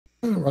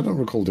I don't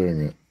recall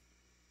doing it.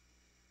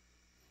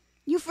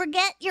 You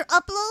forget your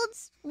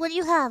uploads? What do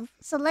you have?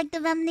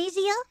 Selective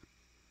amnesia?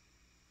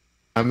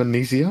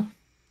 Amnesia?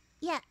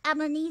 Yeah,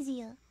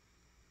 amnesia.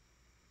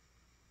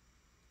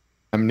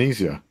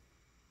 Amnesia.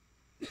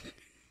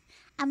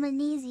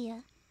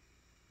 Amnesia.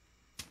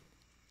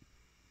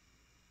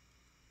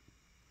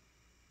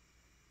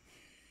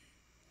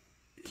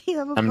 Do you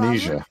have a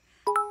Amnesia.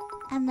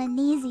 problem?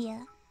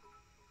 Amnesia.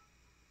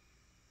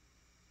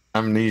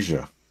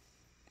 Amnesia.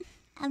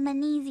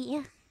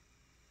 Amnesia.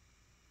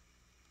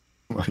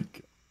 Oh my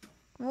God.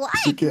 What?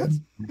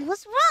 Again.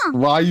 What's wrong?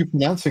 Why are you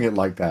pronouncing it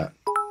like that?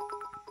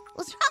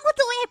 What's wrong with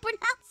the way I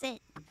pronounce it?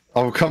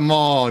 Oh, come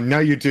on. Now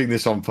you're doing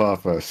this on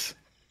purpose.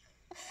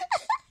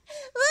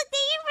 Look,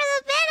 thank you for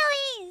the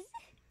penalties.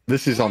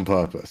 This is on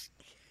purpose.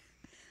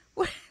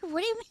 What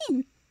do you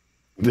mean?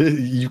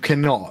 You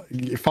cannot.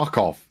 Fuck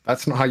off.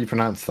 That's not how you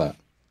pronounce that.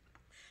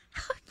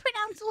 How I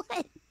pronounce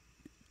what?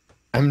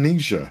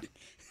 Amnesia.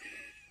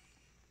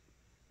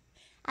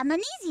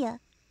 Amnesia.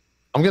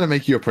 I'm going to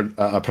make you a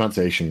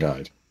pronunciation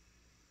guide.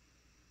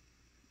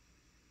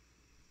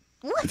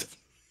 What? It's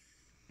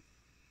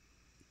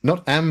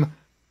not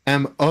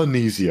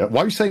amnesia.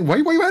 Why are you saying? Why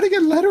are you adding a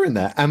letter in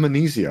there?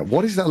 Amnesia.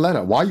 What is that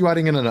letter? Why are you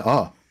adding in an?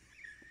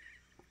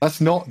 That's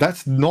not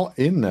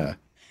in there.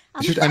 I'm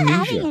It's just not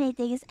amnesia. adding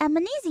anything. It's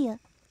amnesia.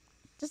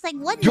 Just like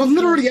what? You're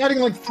literally adding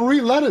like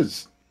 3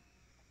 letters.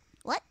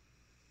 What?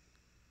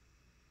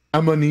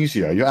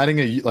 Amnesia. You're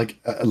adding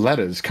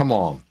letters. Come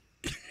on.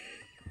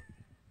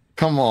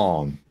 Come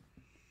on.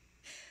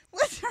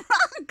 What's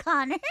wrong,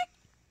 Connor?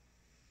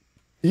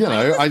 You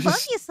know, Why does this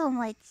bug you so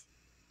much?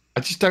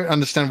 I just don't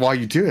understand why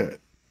you do it.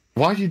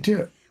 Why do you do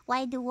it?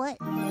 Why do what?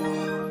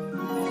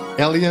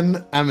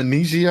 Alien,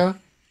 amnesia,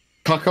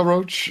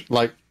 cockroach.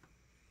 Like,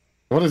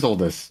 what is all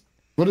this?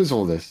 What is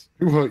all this?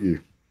 Who hurt you?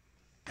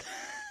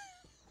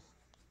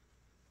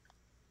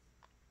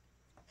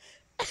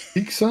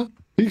 Pizza?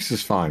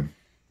 Pizza's fine.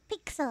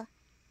 Pizza.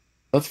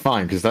 That's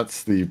fine because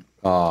that's like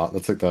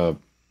the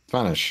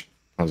Spanish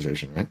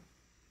pronunciation, right?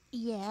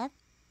 Yeah.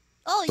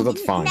 Oh, so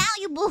that's fine. Now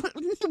you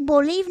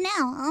believe now,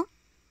 huh?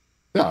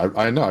 Yeah,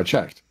 I know. I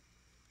checked.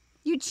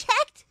 You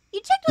checked? You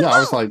checked with Yeah, who? I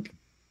was like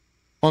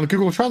on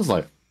Google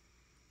Translate.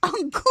 On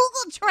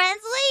Google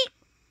Translate?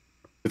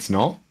 It's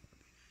not.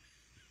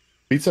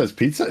 Pizza is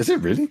pizza. Is it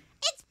really?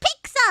 It's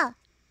pizza.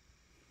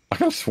 I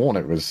could have sworn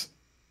it was.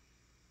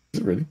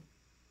 Is it really?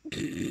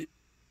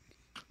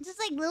 Just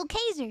like Little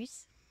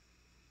Kazers.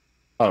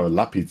 Oh,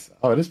 la pizza.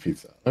 Oh, it is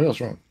pizza. Maybe I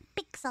was wrong.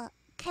 Pizza.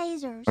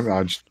 Kazers.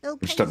 I just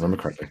don't remember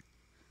correctly.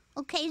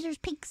 Little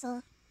Kazers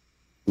pizza.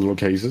 Little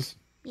cases?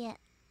 Yeah,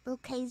 Little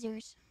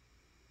Kazers.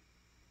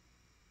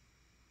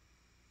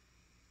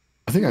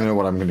 I think I know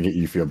what I'm going to get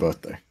you for your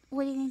birthday.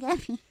 What are you going to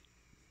get me?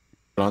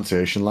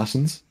 Pronunciation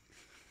lessons.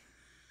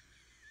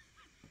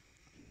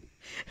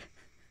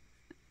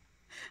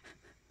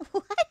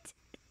 What?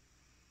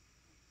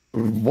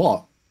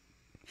 What?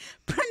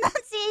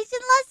 Pronunciation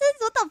lessons?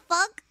 What the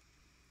fuck?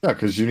 Yeah,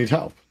 because you need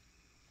help.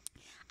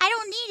 I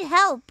don't need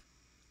help.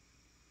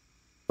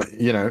 But,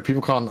 you know,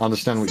 people can't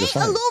understand what you're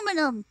saying.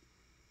 Aluminum.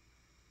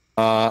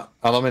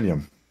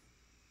 Aluminium.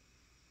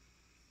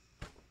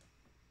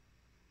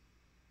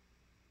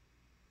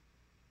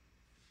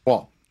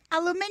 What?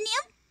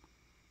 Aluminium?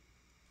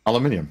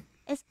 Aluminium.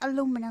 It's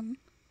aluminum.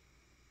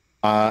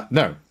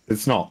 No,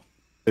 it's not.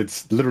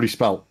 It's literally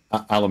spelled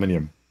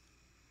aluminium.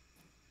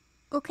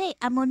 Okay,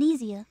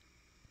 amnesia.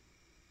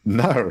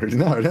 No.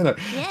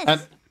 Yes.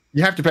 And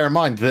you have to bear in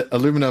mind that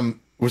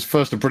aluminum was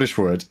first a British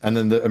word, and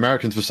then the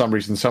Americans, for some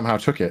reason, somehow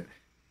took it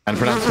and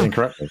pronounced it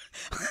incorrectly.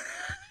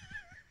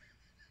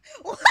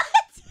 What?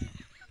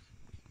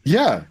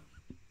 Yeah.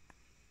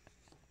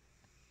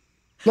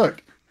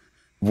 Look,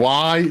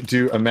 why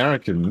do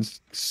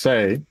Americans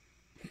say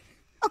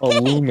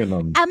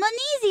aluminum?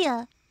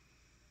 Amnesia.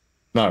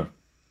 No.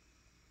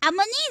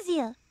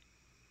 Amnesia.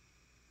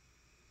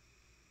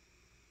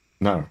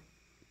 No.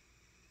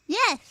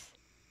 Yes.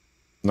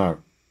 No.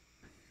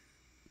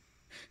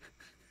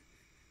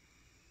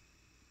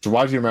 So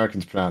why do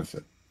Americans pronounce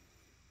it?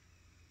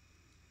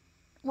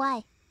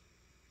 Why?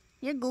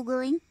 You're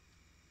Googling.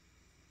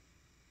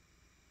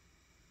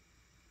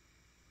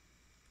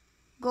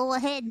 Go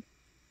ahead.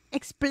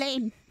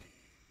 Explain.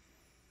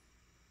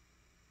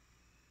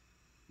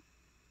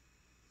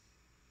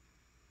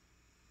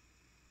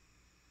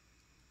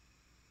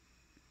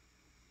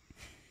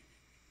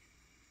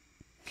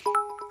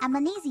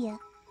 Amnesia.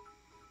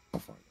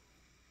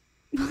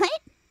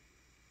 What?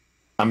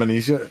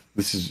 Amnesia?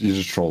 You're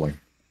just trolling.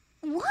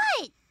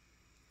 What?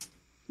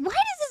 Why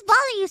does this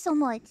bother you so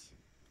much?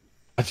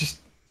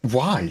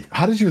 Why?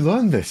 How did you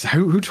learn this?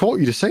 Who taught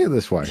you to say it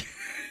this way?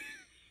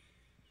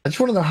 I just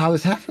want to know how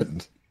this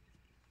happened.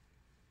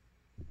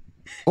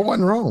 What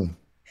went wrong?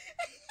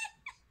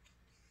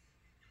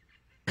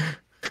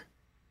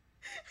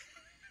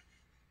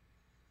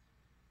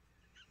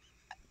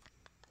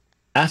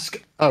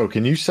 Ask. Oh,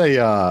 you say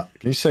Aluminum.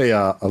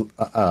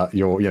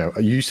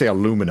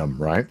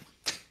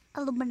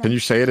 Can you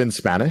say it in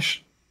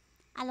Spanish?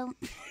 I don't.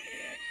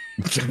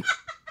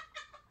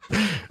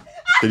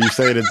 Can you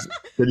say it in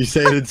Can you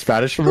say it in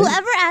Spanish for me?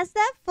 Whoever asked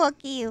that, fuck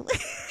you.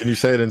 Can you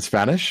say it in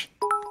Spanish?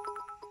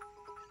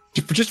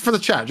 Just for the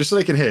chat, just so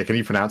they can hear. Can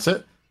you pronounce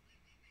it?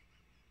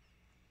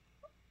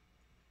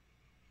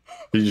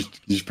 Can you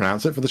just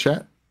pronounce it for the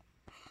chat?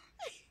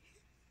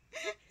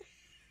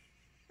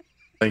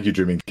 Thank you,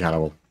 Dreaming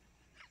Cannibal.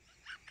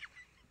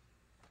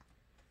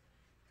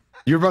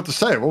 You were about to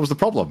say it. What was the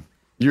problem?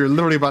 You were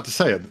literally about to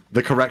say it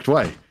the correct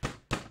way.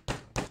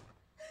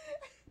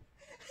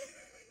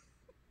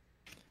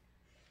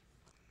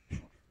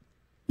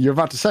 You're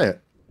about to say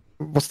it.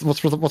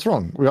 What's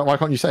wrong? Why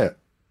can't you say it?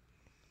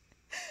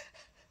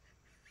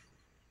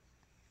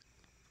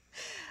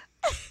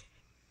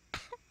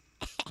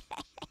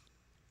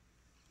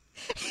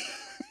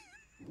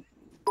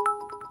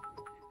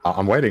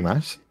 I'm waiting,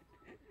 Mouse.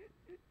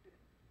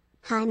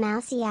 Hi,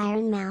 Mousy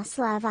Ironmouse.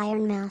 Love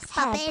Ironmouse.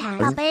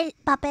 Papel.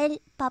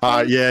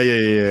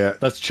 Yeah.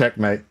 That's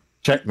checkmate.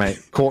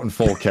 Checkmate. Caught in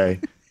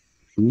 4K.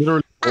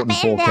 Literally caught in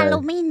Papel de 4K.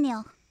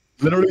 aluminio.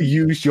 Literally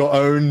used your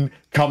own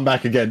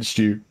comeback against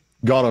you.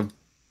 Got him.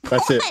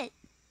 That's it. What?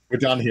 We're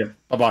done here.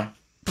 Bye-bye.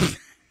 I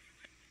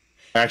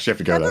actually have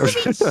to go That though.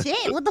 doesn't mean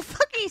shit. What the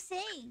fuck are you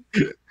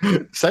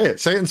saying? Say it.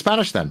 Say it in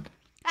Spanish then.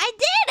 I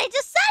did. I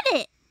just said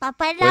it.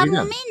 Papel de Say it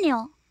again.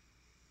 aluminio.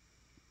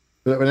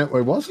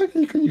 Wait, what?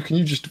 Can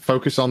you just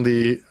focus on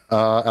the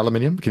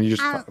aluminium? Can you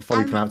just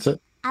fully pronounce it?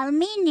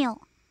 Aluminio.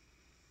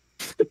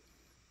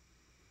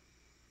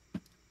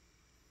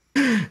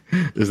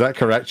 Is that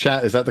correct,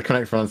 chat? Is that the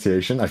correct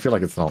pronunciation? I feel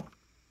like it's not.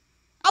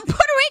 I'm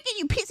Puerto Rican,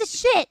 you piece of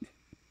shit.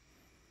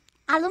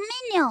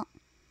 Aluminio.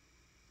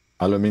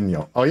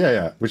 Aluminio. Oh,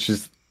 yeah. Which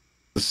is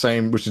the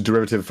same, which is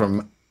derivative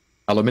from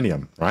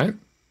aluminium, right?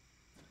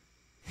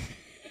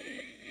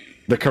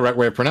 The correct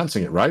way of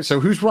pronouncing it, right? So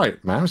who's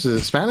right, Mouse?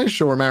 Is it Spanish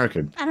or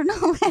American? I don't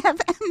know. I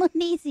have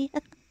amnesia.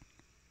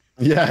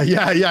 Yeah,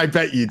 I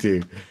bet you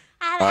do.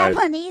 I have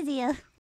amnesia.